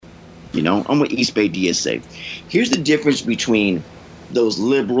You know, I'm with East Bay DSA. Here's the difference between those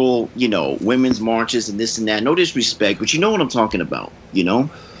liberal, women's marches and this and that. No disrespect, but you know what I'm talking about,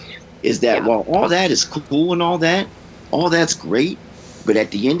 is that Yeah. while all that is cool and all that's great, but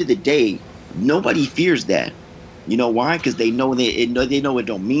at the end of the day, nobody fears that. You know why? Because they know it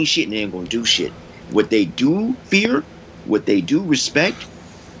don't mean shit and they ain't gonna do shit. What they do fear, what they do respect,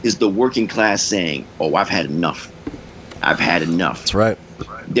 is the working class saying, "Oh, I've had enough. I've had enough." That's right.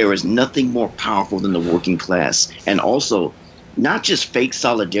 There is nothing more powerful than the working class, and also not just fake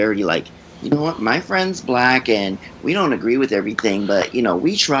solidarity. Like, you know what, my friend's black and we don't agree with everything, but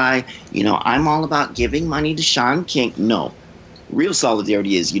we try. I'm all about giving money to Sean King. No, real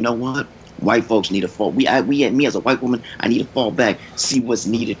solidarity is, you know what, white folks need to fall. Me as a white woman, I need to fall back, see what's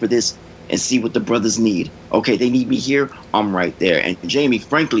needed for this, and see what the brothers need. Okay, they need me here. I'm right there. And Jamie,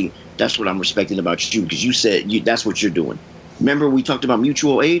 frankly, that's what I'm respecting about you, because you said that's what you're doing. Remember we talked about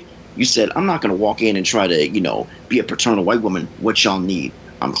mutual aid? You said, I'm not going to walk in and try to, be a paternal white woman. What y'all need?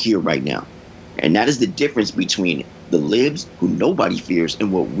 I'm here right now. And that is the difference between the libs, who nobody fears,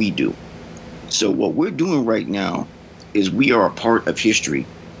 and what we do. So what we're doing right now is we are a part of history.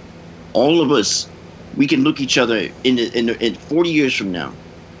 All of us, we can look each other in 40 years from now.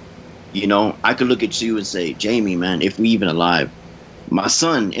 I could look at you and say, Jamie, man, if we even alive, my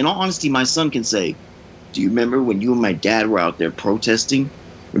son, in all honesty, my son can say, do you remember when you and my dad were out there protesting?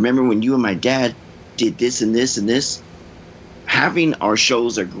 Remember when you and my dad did this and this and this? Having our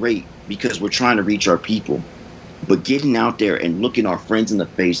shows are great because we're trying to reach our people. But getting out there and looking our friends in the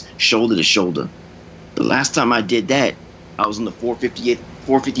face, shoulder to shoulder. The last time I did that, I was in the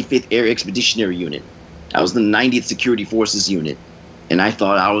 455th Air Expeditionary Unit. I was in the 90th Security Forces Unit. And I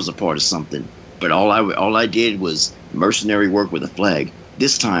thought I was a part of something. But all I did was mercenary work with a flag.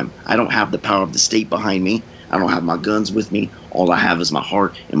 This time, I don't have the power of the state behind me. I don't have my guns with me. All I have is my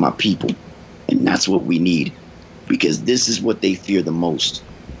heart and my people. And that's what we need. Because this is what they fear the most.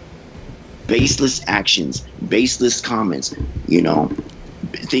 Baseless actions, baseless comments,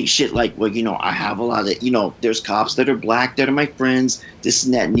 think shit like, well, I have a lot of, there's cops that are black that are my friends, this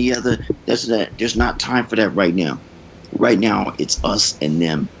and that and the other, that's that. There's not time for that right now. Right now, it's us and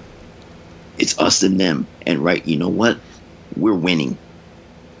them. It's us and them. And you know what? We're winning.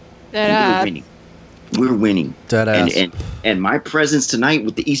 We're winning. We're winning. Dead ass. And my presence tonight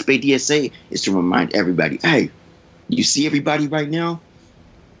with the East Bay DSA is to remind everybody, hey, you see everybody right now?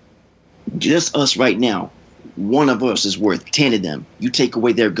 Just us right now. One of us is worth 10 of them. You take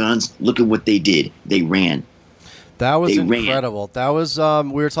away their guns, look at what they did. They ran. That was incredible. That was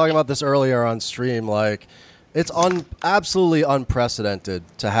we were talking about this earlier on stream. Like, it's absolutely unprecedented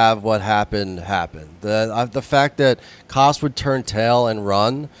to have what happened happen. The fact that cops would turn tail and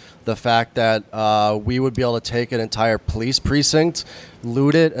run, the fact that we would be able to take an entire police precinct,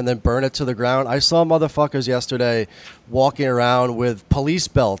 loot it, and then burn it to the ground. I saw motherfuckers yesterday walking around with police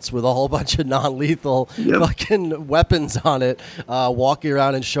belts with a whole bunch of non-lethal fucking weapons on it, walking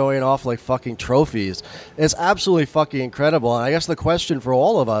around and showing off like fucking trophies. It's absolutely fucking incredible. And I guess the question for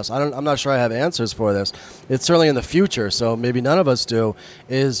all of us, I'm not sure I have answers for this. It's certainly in the future, so maybe none of us do,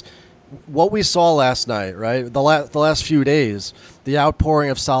 is what we saw last night, right? The last few days, the outpouring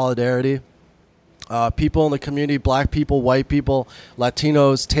of solidarity, people in the community, black people, white people,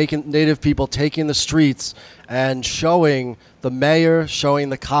 Latinos, native people taking the streets and showing the mayor, showing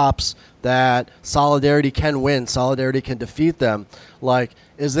the cops that solidarity can win, solidarity can defeat them. Like,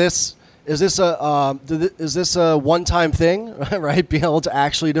 is this a one-time thing, right? Being able to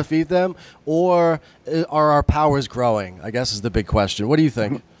actually defeat them, or are our powers growing? I guess is the big question. What do you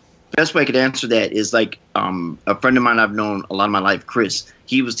think? Best way I could answer that is like a friend of mine I've known a lot of my life, Chris.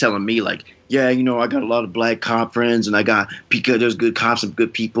 He was telling me like, yeah, I got a lot of black cop friends, and because there's good cops and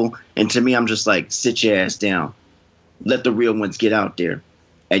good people. And to me, I'm just like, sit your ass down, let the real ones get out there.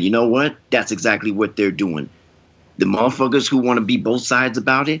 And you know what? That's exactly what they're doing. The motherfuckers who want to be both sides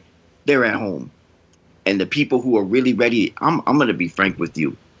about it, they're at home. And the people who are really ready, I'm going to be frank with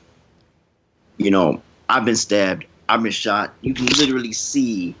you. I've been stabbed. I've been shot. You can literally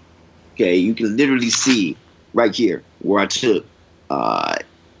see. Okay, you can literally see right here where I took,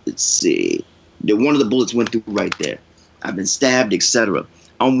 let's see, one of the bullets went through right there. I've been stabbed, etc.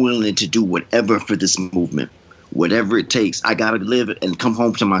 I'm willing to do whatever for this movement, whatever it takes. I got to live and come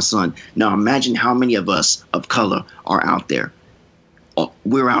home to my son. Now imagine how many of us of color are out there.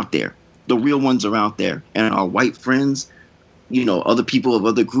 We're out there. The real ones are out there. And our white friends, other people of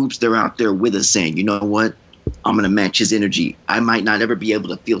other groups, they're out there with us saying, you know what? I'm going to match his energy. I might not ever be able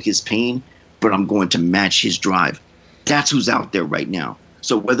to feel his pain, but I'm going to match his drive. That's who's out there right now.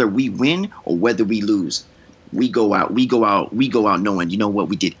 So whether we win or whether we lose, we go out knowing, you know what,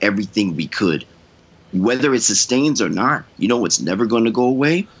 we did everything we could. Whether it sustains or not, you know what's never going to go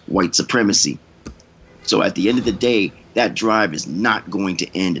away? White supremacy. So at the end of the day, that drive is not going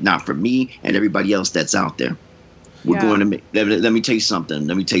to end, not for me and everybody else that's out there. We're going to make, let me tell you something.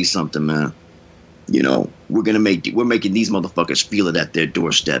 Let me tell you something, man. You know, we're making these motherfuckers feel it at their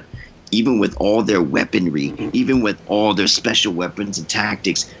doorstep. Even with all their weaponry, even with all their special weapons and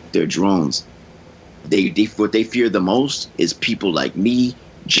tactics, their drones. What they fear the most is people like me,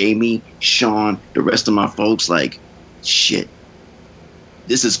 Jamie, Sean, the rest of my folks. Like, shit,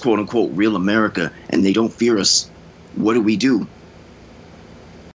 this is quote unquote real America, and they don't fear us. What do?